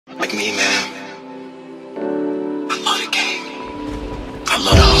like me, man, I love the game. I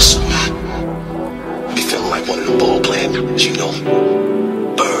love the hustle, man. Be feeling like one of the ball playing, you know,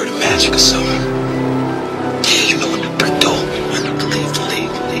 Bird, Magic or something. Yeah, you know what the brick door. I need to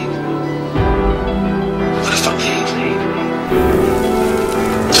leave. What if I leave?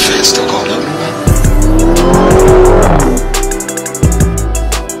 The fans still gonna love me.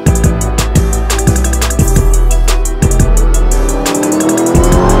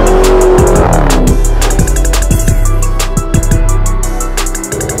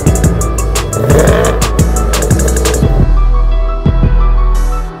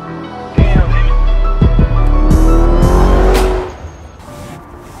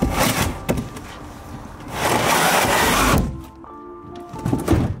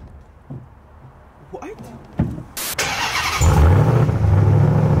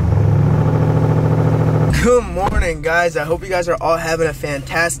 Good morning, guys. I hope you guys are all having a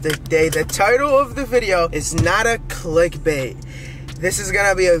fantastic day. The title of the video is not a clickbait. This is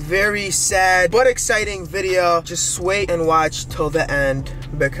gonna be a very sad but exciting video. Just wait and watch till the end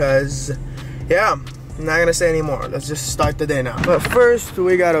because, yeah, I'm not gonna say anymore. Let's just start the day now. But first,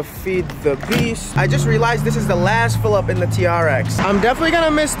 we gotta feed the beast. I just realized this is the last fill up in the TRX. I'm definitely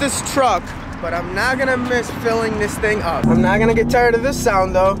gonna miss this truck, but I'm not gonna miss filling this thing up. I'm not gonna get tired of this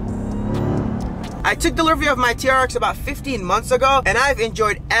sound though. I took delivery of my TRX about 15 months ago, and I've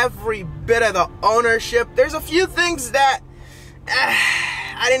enjoyed every bit of the ownership. There's a few things that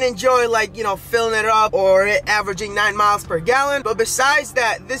I didn't enjoy, like, you know, filling it up or it averaging 9 miles per gallon. But besides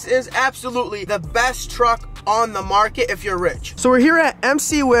that, this is absolutely the best truck on the market if you're rich. So we're here at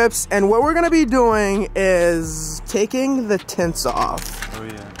MC Whips, and what we're gonna be doing is taking the tints off. Oh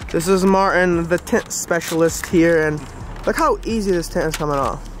yeah. This is Martin, the tint specialist here, and look how easy this tint is coming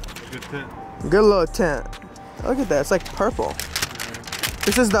off. Good tint. Good little tint. Look at that, it's like purple.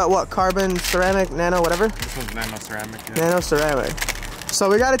 This is the what, carbon ceramic, nano, whatever? This one's nano ceramic, yeah. Nano ceramic. So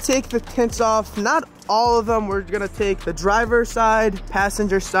we gotta take the tints off, not all of them. We're gonna take the driver's side,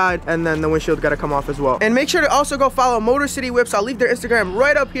 passenger side, and then the windshield gotta come off as well. And make sure to also go follow Motor City Whips. I'll leave their Instagram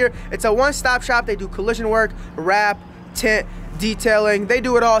right up here. It's a one-stop shop. They do collision work, wrap, tint, detailing. They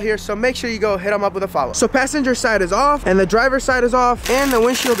do it all here, so make sure you go hit them up with a follow. So passenger side is off, and the driver's side is off, and the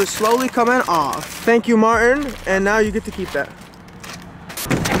windshield is slowly coming off. Thank you, Martin, and now you get to keep that.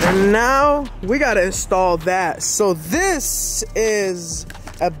 And now we gotta install that. So this is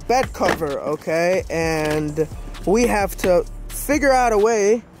a bed cover, okay? And we have to figure out a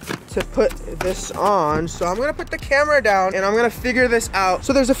way to put this on. So I'm gonna put the camera down and I'm gonna figure this out.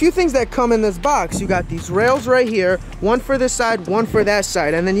 So there's a few things that come in this box. You got these rails right here, one for this side, one for that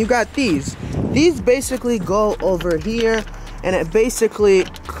side, and then you got these. These basically go over here and it basically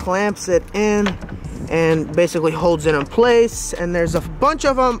clamps it in and basically holds it in place. And there's a bunch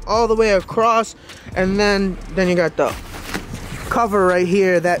of them all the way across, and then you got the cover right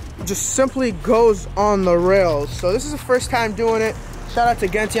here that just simply goes on the rails. So this is the first time doing it. Shout out to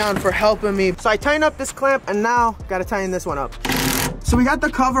Gentian for helping me. So I tightened up this clamp and now gotta tighten this one up. So we got the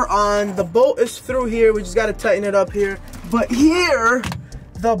cover on, the bolt is through here, we just gotta tighten it up here. But here,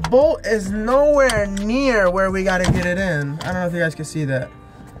 the bolt is nowhere near where we gotta get it in. I don't know if you guys can see that.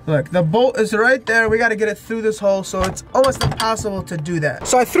 Look, the bolt is right there. We gotta get it through this hole, so it's almost impossible to do that.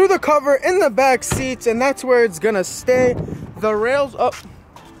 So I threw the cover in the back seats and that's where it's gonna stay. The rails up,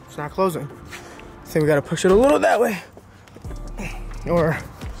 it's not closing. I think we gotta push it a little that way. Or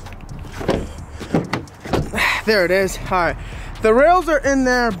there it is. All right, the rails are in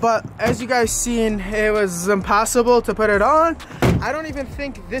there, but as you guys seen, it was impossible to put it on. I don't even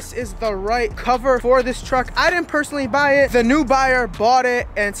think this is the right cover for this truck. I didn't personally buy it. The new buyer bought it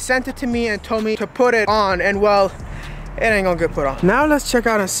and sent it to me and told me to put it on, and well, it ain't gonna get put on. Now let's check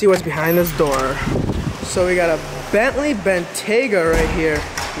out and see what's behind this door. So we got a Bentley Bentayga right here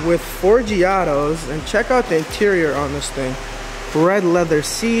with 4 Giottos, and check out the interior on this thing. Red leather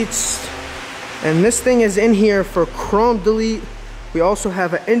seats, and this thing is in here for chrome delete. We also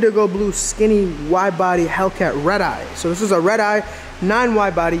have an indigo blue skinny wide body Hellcat red eye. So this is a red eye 9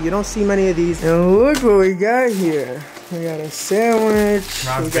 wide body. You don't see many of these. And look what we got here. We got a sandwich. We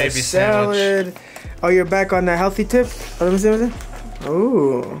got baby salad. Sandwich. Oh, you're back on that healthy tip? Oh, let me see.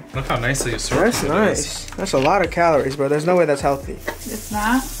 Ooh. Look how nicely assorted. That's nice. That's a lot of calories, bro. There's no way that's healthy. It's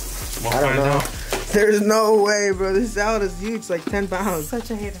not? I don't know. There's no way, bro. This salad is huge, like 10 pounds.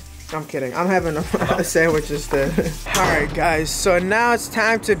 Such a hater. I'm kidding. I'm having a sandwich instead. Alright guys, so now it's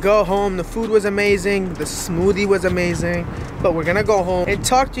time to go home. The food was amazing. The smoothie was amazing. But we're gonna go home and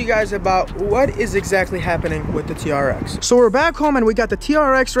talk to you guys about what is exactly happening with the TRX. So we're back home and we got the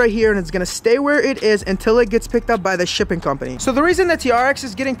TRX right here, and it's gonna stay where it is until it gets picked up by the shipping company. So the reason the TRX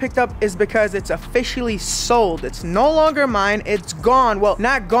is getting picked up is because it's officially sold. It's no longer mine. It's gone. Well,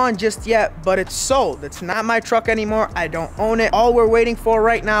 not gone just yet, but it's sold. It's not my truck anymore. I don't own it. All we're waiting for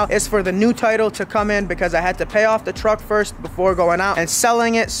right now is for the new title to come in, because I had to pay off the truck first before going out and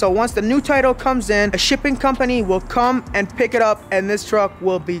selling it. So once the new title comes in, a shipping company will come and pick it up, and this truck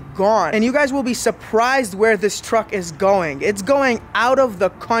will be gone. And you guys will be surprised where this truck is going. It's going out of the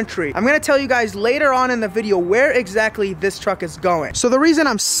country. I'm gonna tell you guys later on in the video where exactly this truck is going. So the reason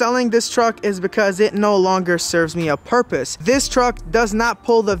I'm selling this truck is because it no longer serves me a purpose. This truck does not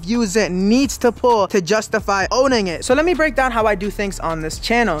pull the views it needs to pull to justify owning it. So let me break down how I do things on this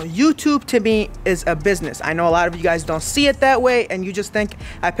channel. YouTube to me is a business. I know a lot of you guys don't see it that way, and you just think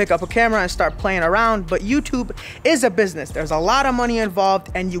I pick up a camera and start playing around, but YouTube is a business. There's a lot of money involved,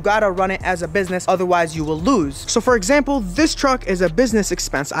 and you gotta run it as a business, otherwise you will lose. So for example, this truck is a business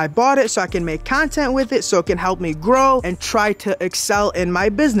expense. I bought it so I can make content with it, so it can help me grow and try to excel in my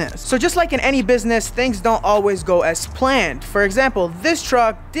business. So just like in any business, things don't always go as planned. For example, this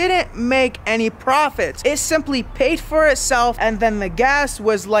truck didn't make any profits. It simply paid for itself, and then the gas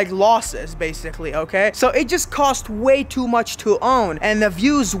was like losses basically, okay? So it just cost way too much to own, and the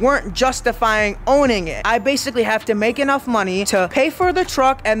views weren't justifying owning it. I basically have to make enough money to pay for the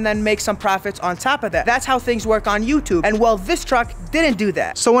truck and then make some profits on top of that. That's how things work on YouTube. And well, this truck didn't do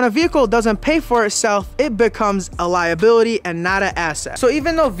that. So when a vehicle doesn't pay for itself, it becomes a liability and not an asset. So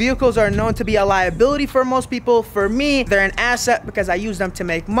even though vehicles are known to be a liability for most people, for me, they're an asset because I use them to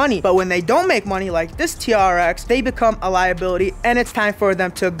make money. But when they don't make money, like this TRX, they become a liability, and it's time for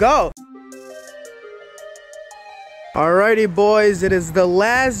them to go. Alrighty boys, it is the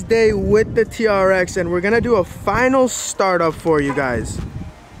last day with the TRX, and we're gonna do a final startup for you guys.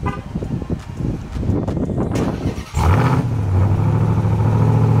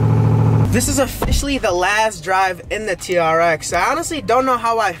 This is officially the last drive in the TRX. I honestly don't know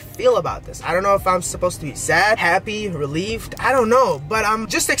how I feel about this. I don't know if I'm supposed to be sad, happy, relieved. I don't know, but I'm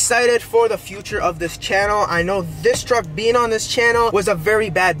just excited for the future of this channel. I know this truck being on this channel was a very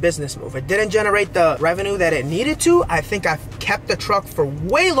bad business move. It didn't generate the revenue that it needed to. I think I've kept the truck for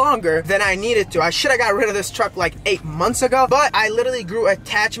way longer than I needed to. I should have got rid of this truck like 8 months ago, but I literally grew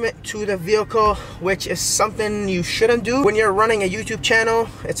attachment to the vehicle, which is something you shouldn't do when you're running a YouTube channel.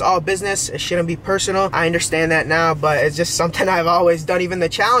 It's all business. It shouldn't be personal. I understand that now, but it's just something I've always done. Even the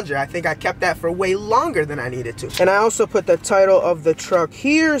Challenger, I think I kept that for way longer than I needed to. And I also put the title of the truck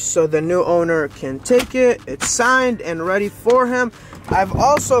here so the new owner can take it. It's signed and ready for him. I've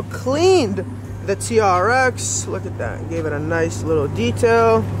also cleaned the TRX. Look at that. Gave it a nice little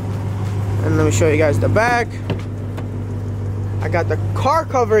detail. And let me show you guys the back. I got the car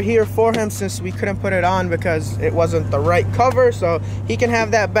cover here for him since we couldn't put it on because it wasn't the right cover, so he can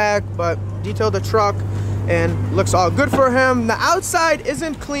have that back, but detailed the truck and looks all good for him. The outside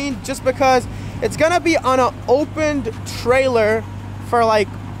isn't clean just because it's gonna be on an opened trailer for like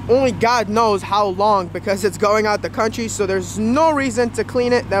only God knows how long, because it's going out the country, so there's no reason to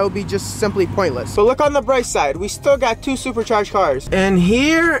clean it. That would be just simply pointless. So look on the bright side, we still got 2 supercharged cars. And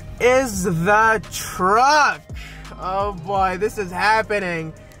here is the truck. Oh boy, this is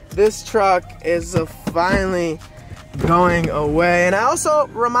happening. This truck is finally going away. And I also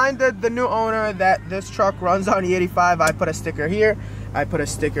reminded the new owner that this truck runs on E85. I put a sticker here, I put a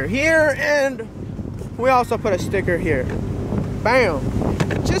sticker here, and we also put a sticker here. Bam.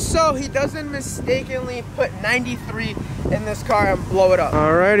 Just so he doesn't mistakenly put 93 in this car and blow it up.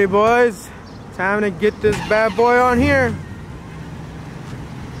 Alrighty boys, time to get this bad boy on here.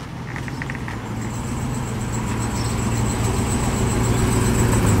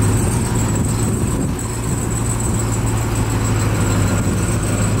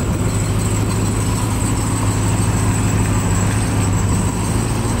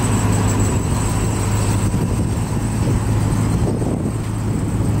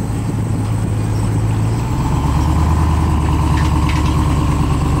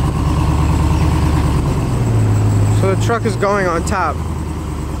 The truck is going on top.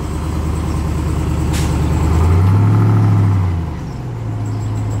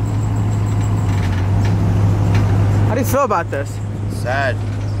 How do you feel about this? Sad,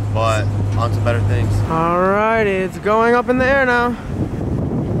 but on to better things. Alrighty, it's going up in the air now.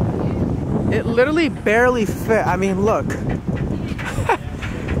 It literally barely fit. I mean, look.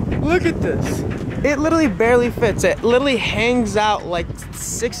 Look at this. It literally barely fits. It literally hangs out like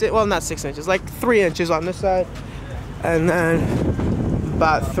not 6 inches, like 3 inches on this side, and then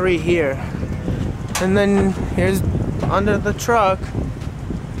about 3 here. And then here's under the truck.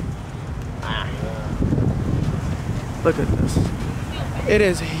 Look at this. It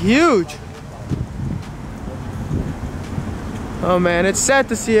is huge. Oh man, it's sad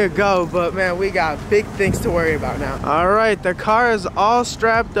to see it go, but man, we got big things to worry about now. All right, the car is all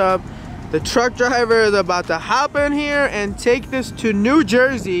strapped up. The truck driver is about to hop in here and take this to New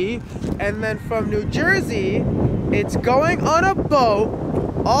Jersey. And then from New Jersey, it's going on a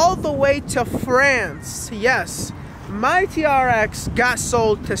boat all the way to France. Yes, my TRX got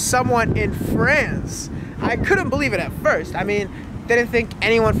sold to someone in France. I couldn't believe it at first. I mean, didn't think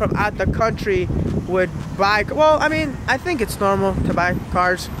anyone from out the country would buy. Well, I mean, I think it's normal to buy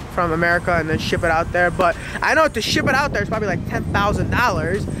cars from America and then ship it out there, but I know to ship it out there is probably like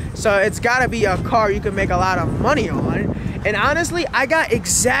 $10,000, so it's got to be a car you can make a lot of money on. And honestly, I got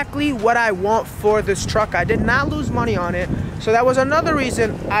exactly what I want for this truck. I did not lose money on it, so that was another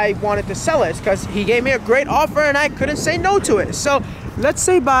reason I wanted to sell it, because he gave me a great offer and I couldn't say no to it. So let's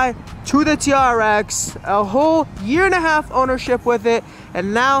say bye to the TRX, a whole 1.5 year ownership with it,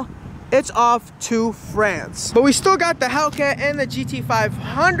 and now it's off to France. But we still got the Hellcat and the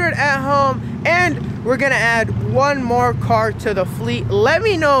GT500 at home, and we're gonna add one more car to the fleet. Let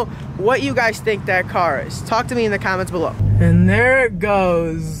me know what you guys think that car is. Talk to me in the comments below. And there it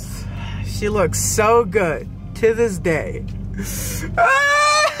goes. She looks so good to this day. Just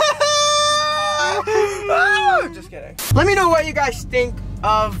kidding. Let me know what you guys think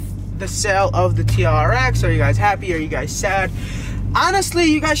of the sale of the TRX. Are you guys happy? Are you guys sad? Honestly,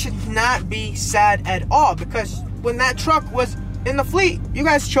 you guys should not be sad at all, because when that truck was in the fleet, you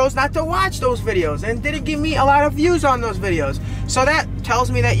guys chose not to watch those videos and didn't give me a lot of views on those videos. So that tells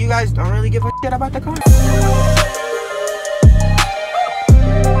me that you guys don't really give a shit about the car.